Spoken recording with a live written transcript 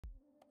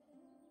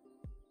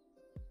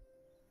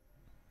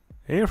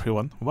Hey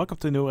everyone, welcome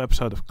to a new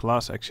episode of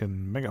Class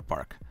Action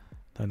Megapark.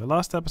 Now in the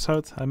last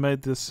episode I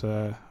made this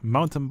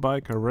mountain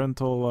bike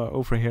rental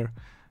over here.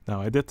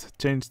 Now I did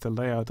change the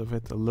layout of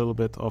it a little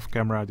bit off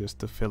camera just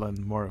to fill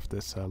in more of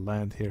this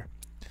land here.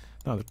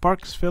 Now the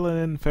park's filling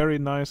in very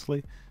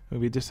nicely.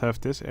 We just have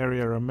this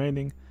area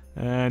remaining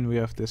and we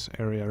have this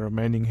area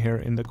remaining here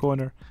in the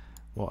corner.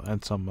 Well,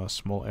 and some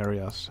small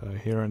areas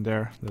here and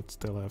there that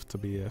still have to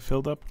be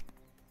filled up.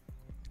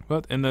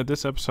 But in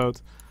this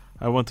episode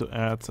I want to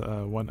add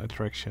one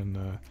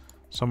attraction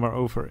somewhere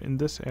over in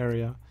this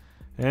area,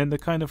 and the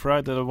kind of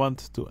ride that I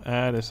want to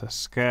add is a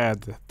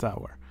SCAD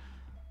Tower.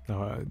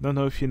 Now I don't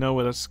know if you know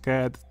what a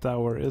SCAD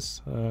Tower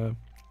is.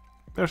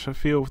 There's a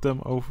few of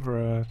them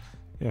over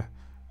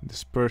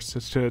dispersed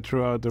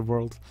throughout the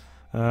world.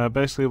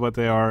 Basically what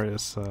they are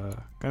is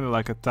kind of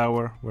like a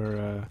tower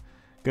where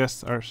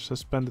guests are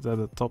suspended at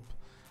the top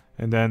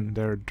and then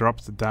they're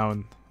dropped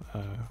down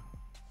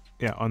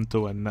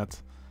onto a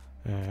net,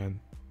 and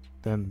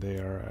then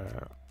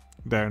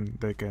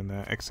they can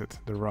exit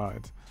the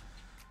ride.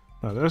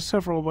 Now there are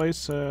several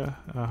ways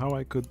how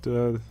I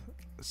could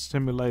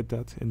simulate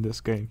that in this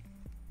game.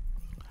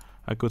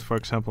 I could, for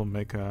example,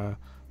 make a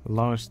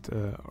launched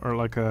or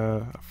like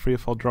a free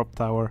fall drop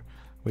tower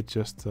with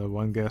just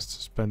one guest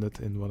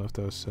suspended in one of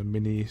those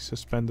mini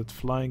suspended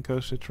flying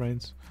coaster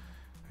trains.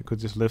 I could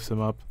just lift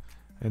him up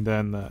and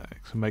then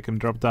make him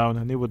drop down,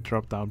 and he would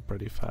drop down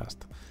pretty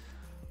fast.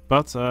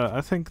 But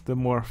I think the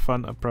more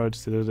fun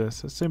approach to do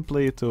this is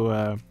simply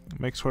to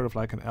make sort of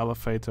like an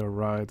elevator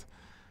ride,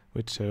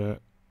 which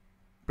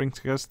brings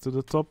guests to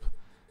the top,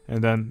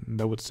 and then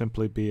there would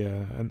simply be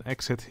an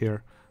exit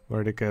here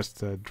where the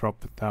guests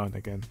drop down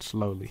again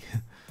slowly.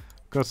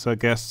 Because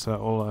guests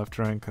all have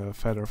drank a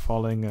feather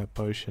falling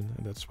potion,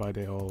 and that's why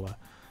they all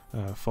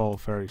fall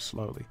very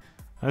slowly.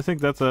 I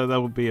think that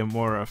that would be a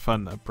more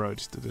fun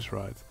approach to this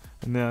ride.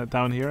 And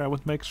down here I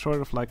would make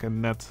sort of like a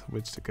net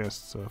which the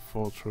guests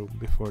fall through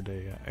before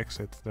they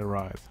exit the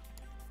ride.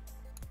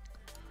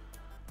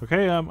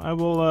 Okay, I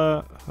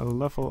will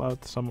level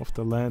out some of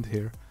the land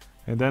here,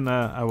 and then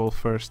I will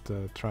first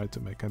try to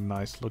make a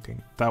nice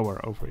looking tower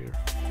over here.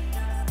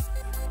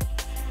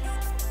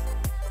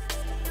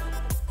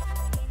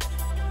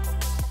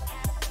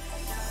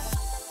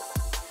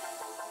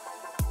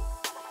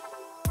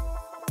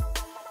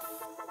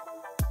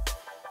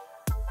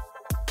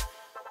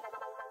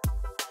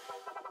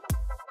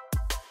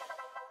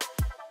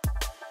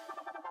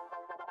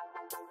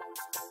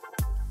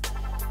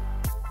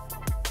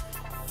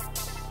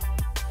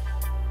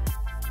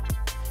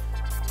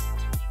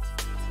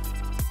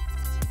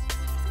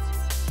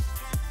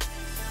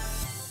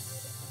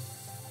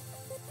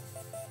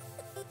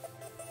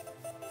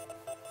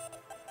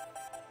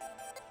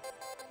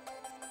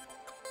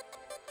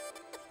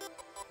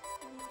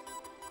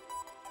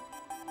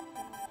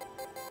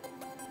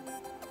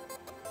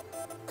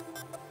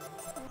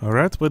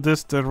 Alright, with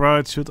this the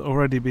ride should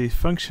already be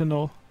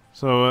functional.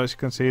 So as you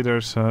can see,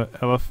 there's a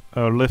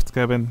lift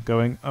cabin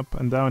going up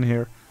and down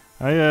here.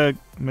 I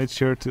made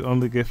sure to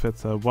only give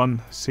it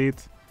one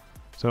seat,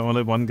 so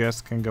only one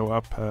guest can go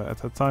up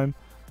at a time.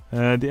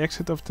 The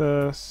exit of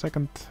the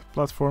second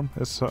platform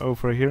is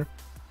over here.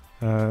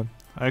 I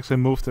actually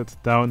moved it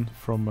down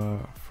from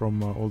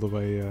all the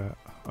way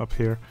up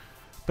here.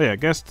 But yeah,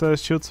 guests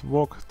should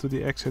walk to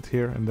the exit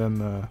here and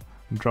then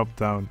drop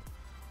down.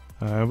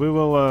 We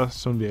will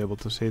soon be able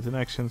to see it in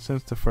action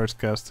since the first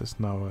guest is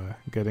now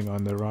getting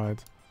on the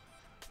ride.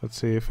 Let's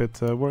see if it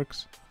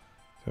works.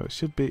 So it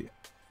should be...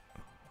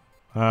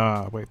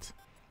 wait.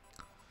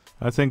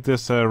 I think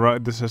this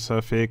this is a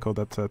vehicle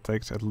that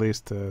takes at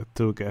least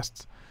 2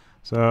 guests.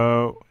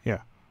 So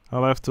yeah,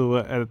 I'll have to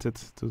edit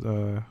it to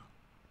the...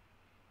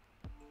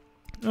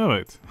 Oh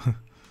wait.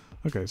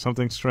 Okay,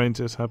 something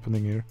strange is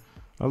happening here.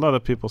 A lot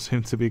of people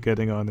seem to be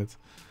getting on it.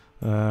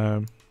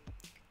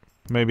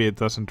 Maybe it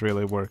doesn't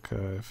really work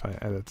if I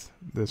edit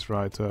this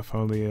ride to have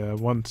only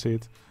one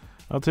seat.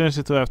 I'll change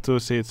it to have 2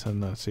 seats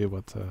and see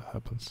what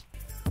happens.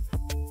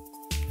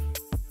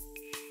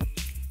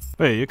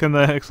 Hey, you can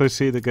actually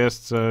see the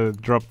guests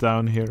drop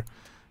down here.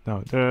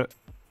 Now,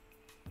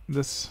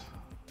 this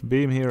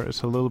beam here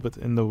is a little bit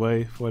in the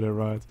way for the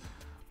ride.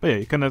 But yeah,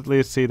 you can at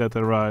least see that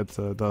the ride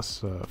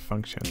does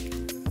function.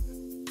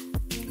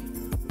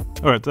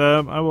 Alright,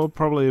 I will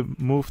probably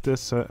move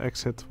this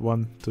exit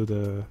one to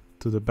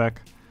the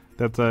back.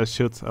 That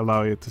should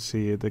allow you to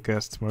see the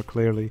guests more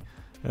clearly.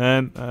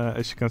 And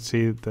as you can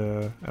see,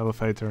 the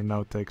elevator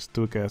now takes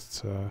 2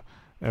 guests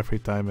every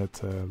time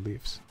it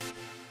leaves.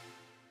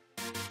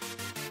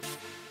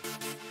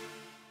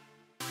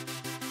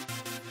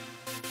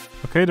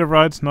 Okay, the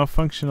ride's now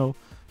functional,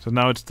 so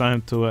now it's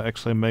time to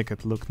actually make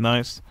it look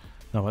nice.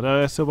 Now what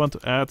I still want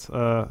to add,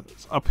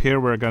 up here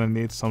we're gonna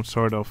need some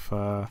sort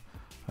of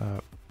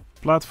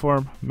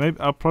platform. Maybe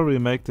I'll probably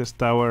make this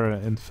tower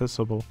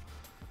invisible.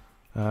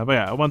 But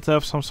yeah, I want to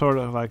have some sort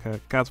of like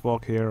a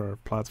catwalk here or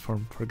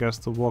platform for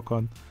guests to walk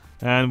on,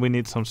 and we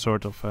need some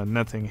sort of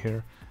netting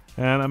here,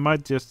 and I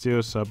might just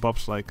use a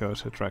bobsleigh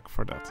coaster track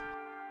for that.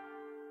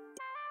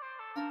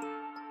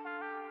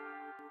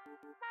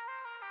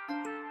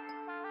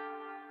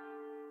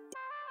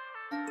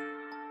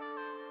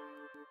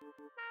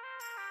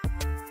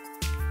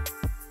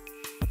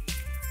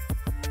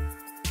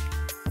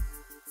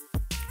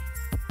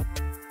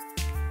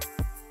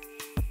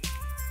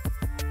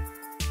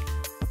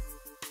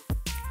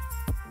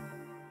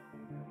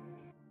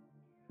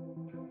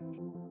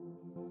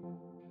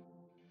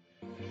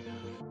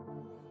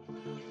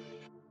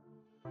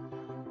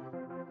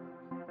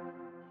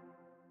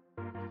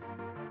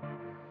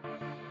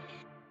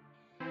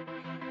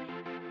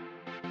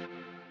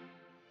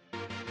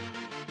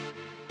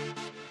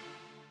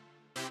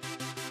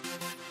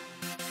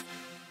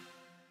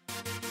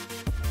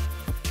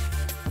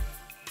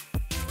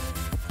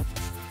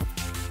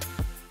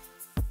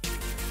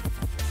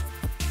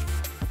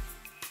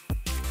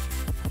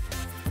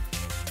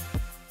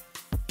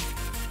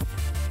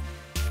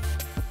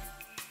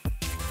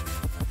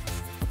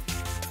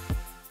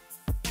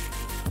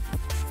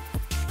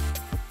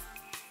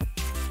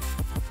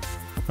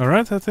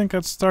 Alright, I think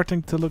it's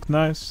starting to look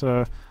nice.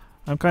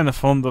 I'm kind of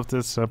fond of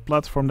this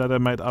platform that I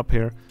made up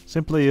here.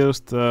 Simply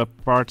used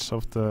parts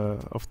of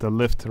the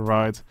lift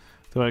ride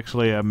to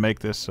actually make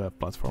this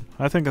platform.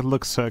 I think it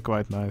looks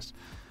quite nice.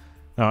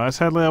 Now,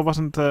 sadly I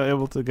wasn't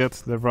able to get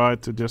the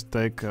ride to just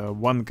take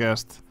one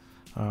guest.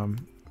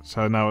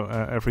 So now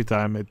every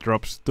time it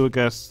drops 2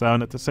 guests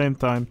down at the same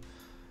time.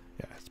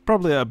 Yeah, it's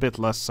probably a bit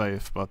less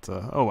safe, but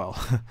oh well.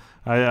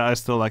 I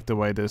still like the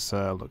way this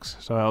looks,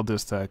 so I'll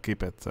just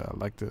keep it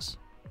like this.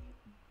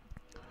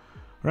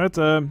 Right,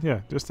 yeah,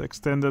 just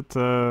extended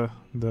the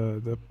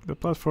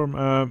platform.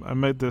 I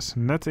made this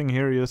netting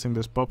here using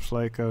this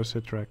bobsleigh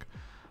coaster track.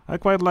 I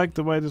quite like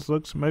the way this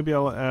looks. Maybe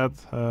I'll add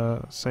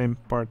same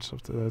parts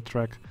of the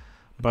track,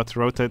 but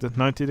rotated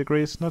 90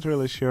 degrees. Not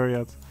really sure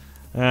yet.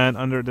 And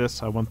under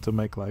this, I want to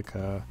make like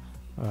a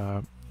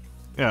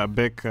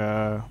big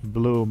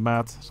blue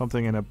mat,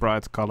 something in a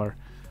bright color.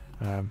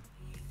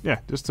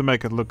 Yeah, just to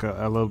make it look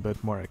a little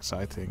bit more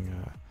exciting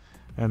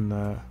and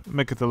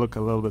make it look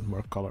a little bit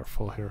more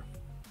colorful here.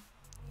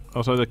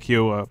 Also, the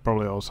queue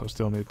probably also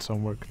still needs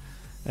some work,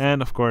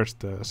 and of course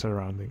the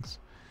surroundings.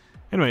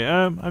 Anyway,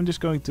 I'm just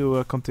going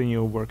to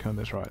continue work on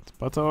this ride,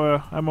 but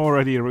I'm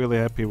already really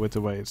happy with the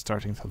way it's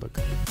starting to look.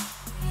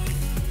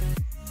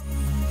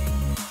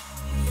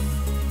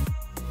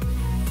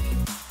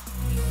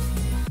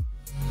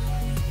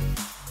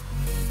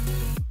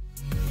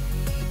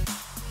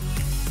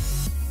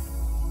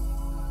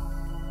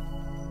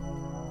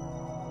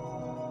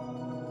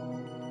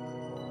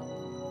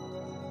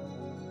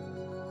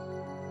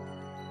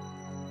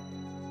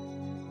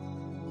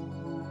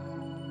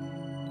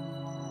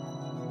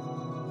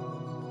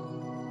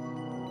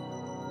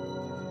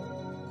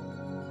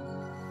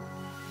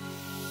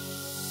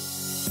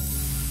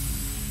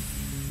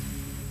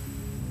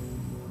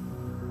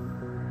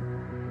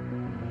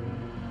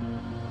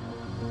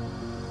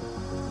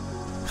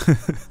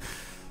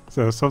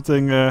 So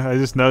something I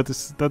just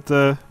noticed that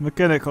the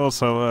mechanic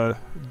also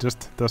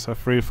just does a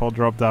free fall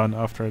drop down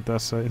after it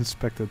has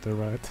inspected the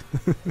ride.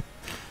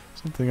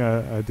 Something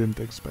I didn't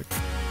expect.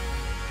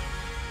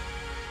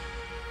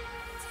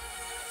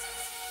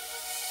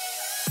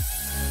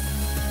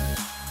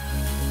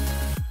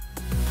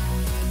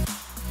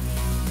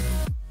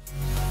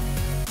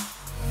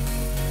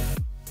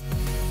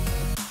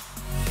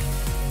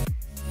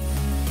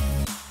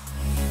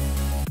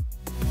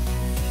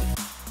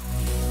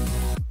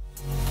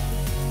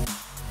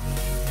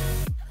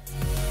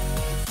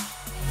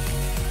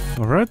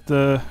 Alright,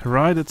 the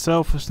ride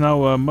itself is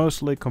now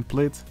mostly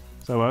complete,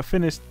 so I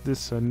finished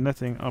this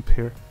netting up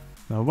here.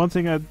 Now one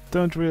thing I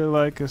don't really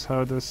like is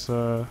how this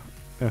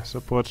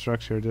support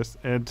structure just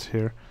ends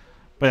here.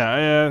 But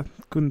yeah,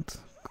 I couldn't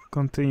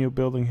continue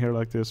building here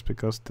like this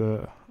because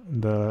the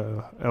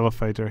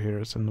elevator here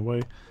is in the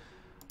way.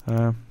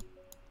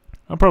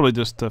 I'll probably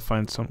just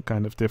find some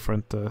kind of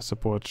different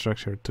support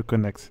structure to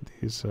connect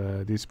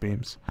these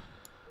beams.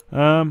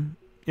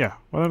 Yeah,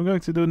 what I'm going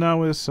to do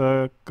now is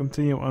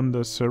continue on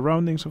the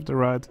surroundings of the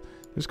ride.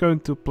 Just going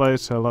to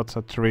place lots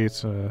of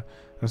trees and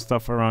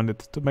stuff around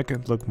it to make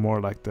it look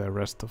more like the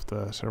rest of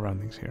the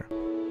surroundings here.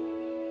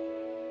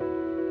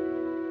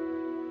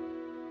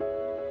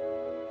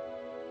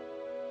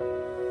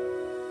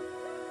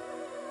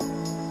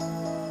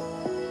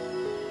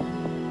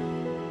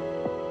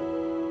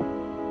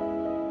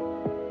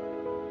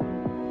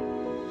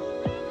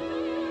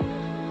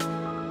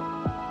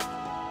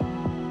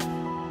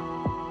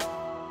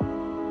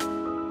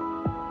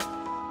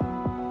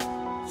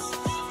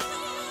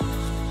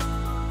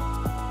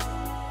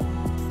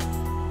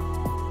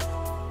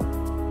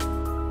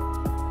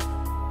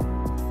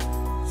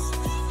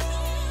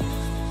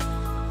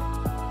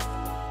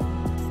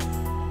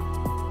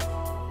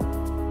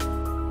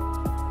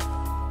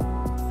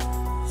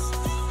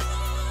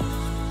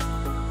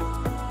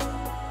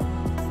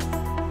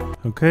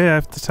 Okay,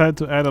 I've decided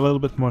to add a little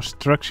bit more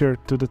structure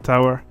to the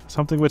tower.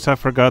 Something which I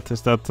forgot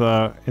is that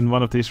in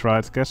one of these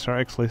rides, guests are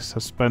actually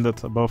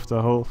suspended above the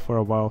hull for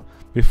a while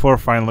before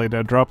finally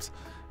they're dropped.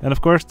 And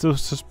of course, to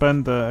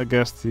suspend a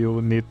guest,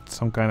 you need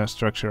some kind of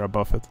structure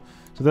above it.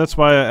 So that's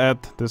why I add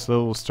this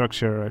little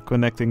structure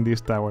connecting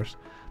these towers.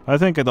 I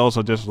think it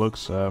also just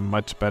looks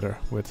much better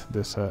with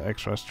this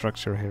extra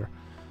structure here.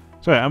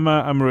 So yeah,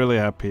 I'm really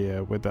happy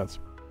with that.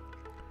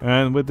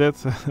 And with that,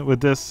 with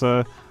this,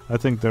 I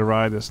think the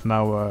ride is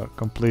now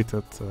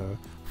completed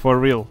for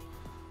real.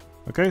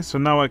 Okay, so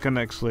now I can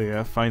actually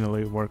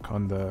finally work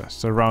on the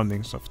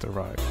surroundings of the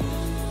ride.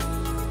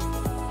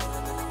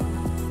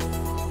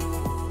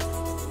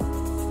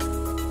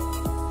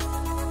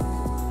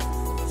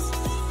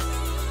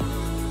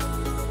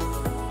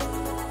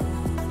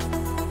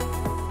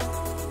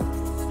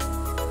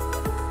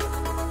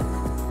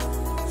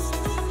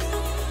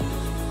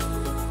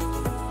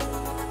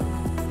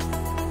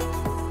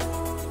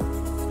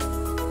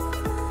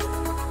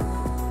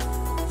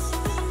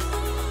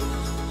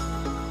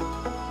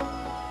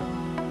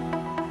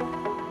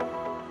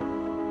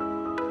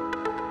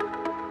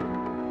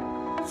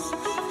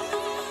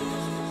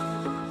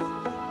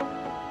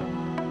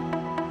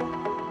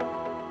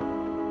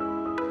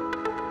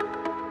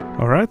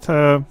 Alright,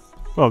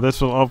 well,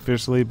 this will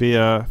obviously be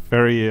a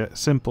very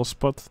simple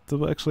spot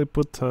to actually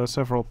put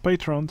several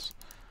patrons.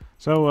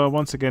 So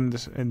once again,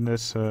 in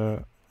this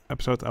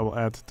episode, I will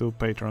add 2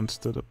 patrons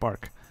to the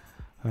park.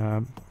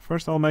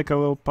 First, I'll make a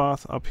little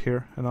path up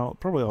here, and I'll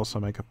probably also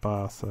make a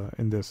path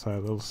in this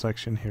little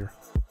section here.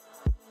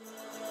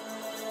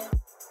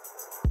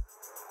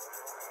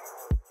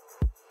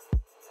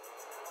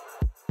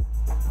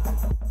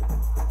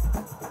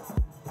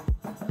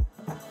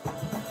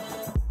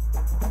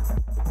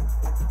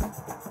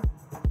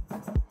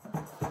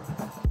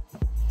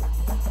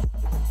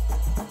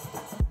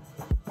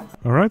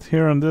 Alright,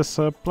 here on this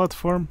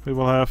platform we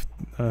will have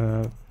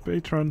a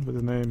patron with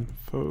the name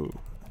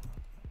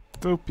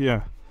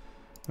Photopia.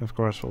 Of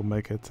course we'll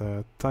make it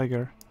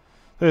Tiger.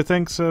 Hey,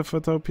 thanks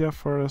Photopia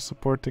for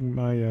supporting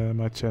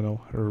my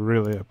channel. I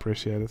really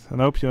appreciate it.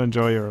 And I hope you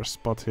enjoy your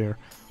spot here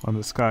on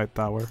the SCAD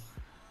Tower.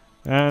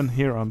 And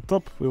here on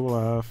top we will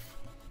have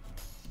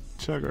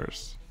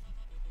Chuggers.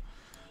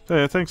 So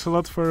yeah, thanks a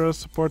lot for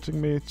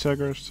supporting me,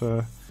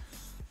 Chuggers.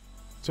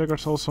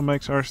 Chuggers also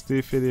makes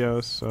RCT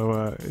videos,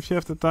 so if you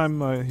have the time,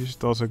 you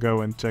should also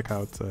go and check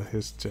out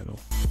his channel.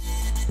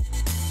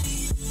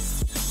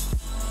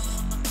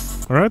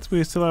 Alright,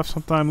 we still have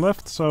some time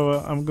left, so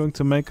I'm going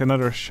to make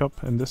another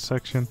shop in this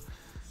section.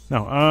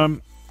 Now,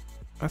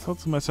 I thought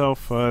to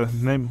myself,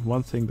 name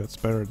one thing that's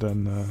better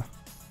than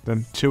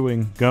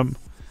chewing gum,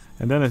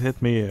 and then it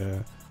hit me,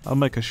 I'll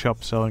make a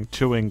shop selling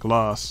chewing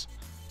glass.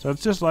 So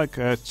it's just like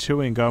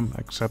chewing gum,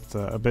 except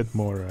a bit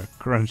more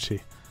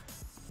crunchy.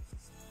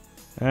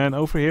 And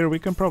over here we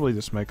can probably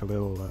just make a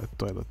little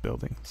toilet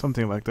building,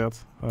 something like that.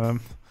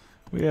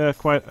 We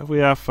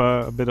have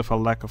a bit of a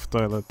lack of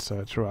toilets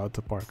throughout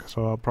the park,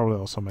 so I'll probably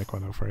also make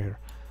one over here.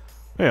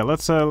 But yeah,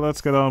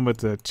 let's get on with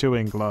the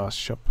chewing glass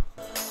shop.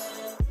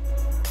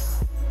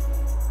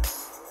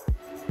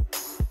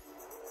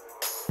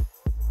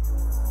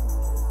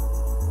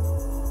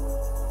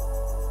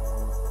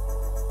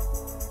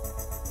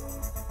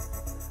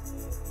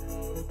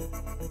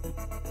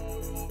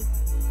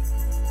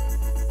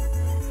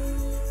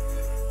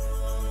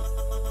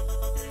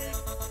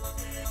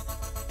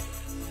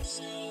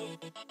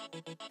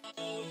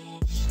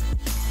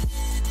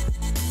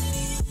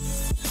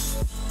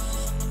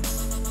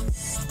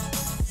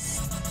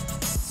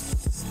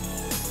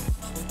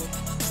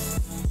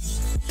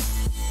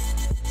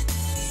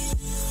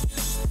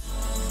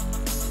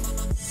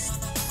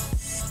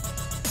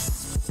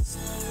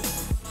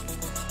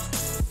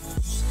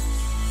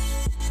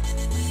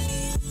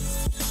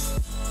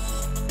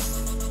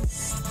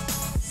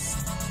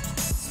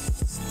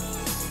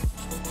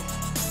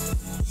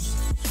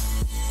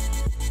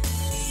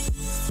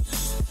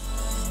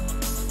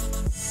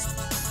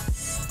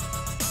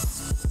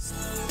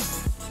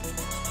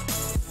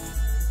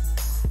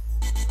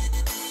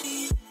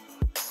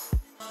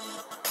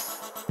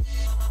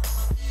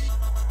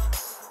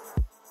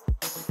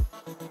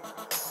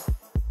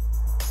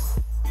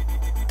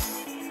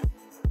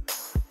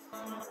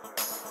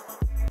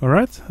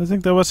 Alright, I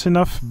think that was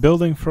enough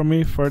building from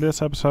me for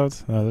this episode.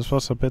 This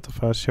was a bit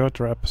of a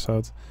shorter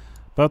episode,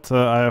 but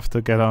I have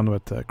to get on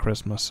with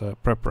Christmas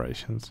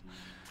preparations.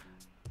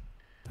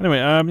 Anyway,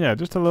 yeah,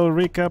 just a little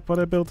recap what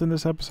I built in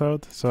this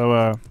episode. So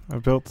I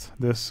built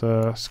this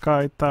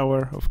SCAD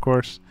Tower, of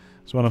course.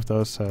 It's one of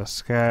those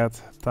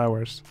SCAD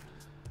Towers.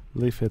 I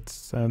believe it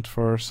stands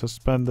for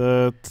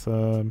Suspended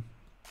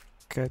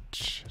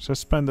Catch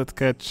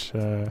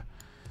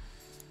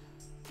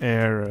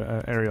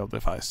Aerial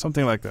Device,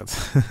 something like that.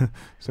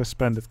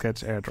 Suspended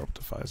Catch Airdrop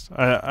Device.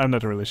 I'm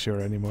not really sure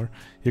anymore.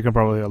 You can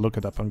probably look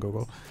it up on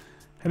Google.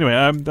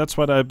 Anyway, that's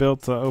what I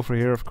built over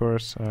here, of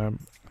course.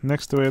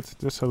 Next to it,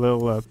 just a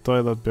little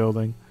toilet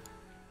building.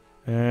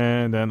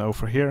 And then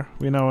over here,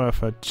 we now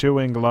have a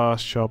chewing glass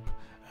shop.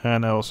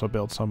 And I also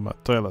built some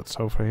toilets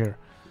over here.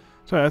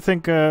 So I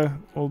think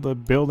all the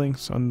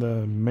buildings on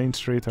the main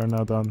street are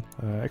now done.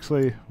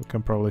 Actually, we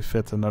can probably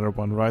fit another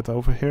one right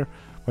over here.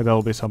 But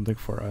that'll be something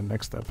for our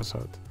next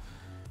episode.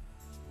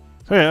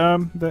 So yeah,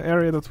 the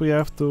area that we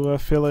have to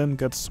fill in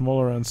gets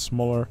smaller and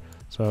smaller.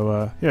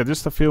 So yeah,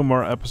 just a few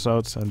more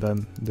episodes and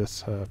then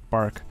this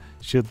park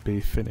should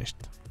be finished.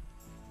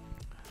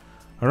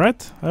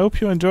 Alright, I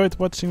hope you enjoyed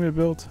watching me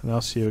build, and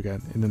I'll see you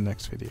again in the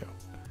next video.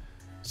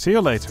 See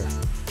you later!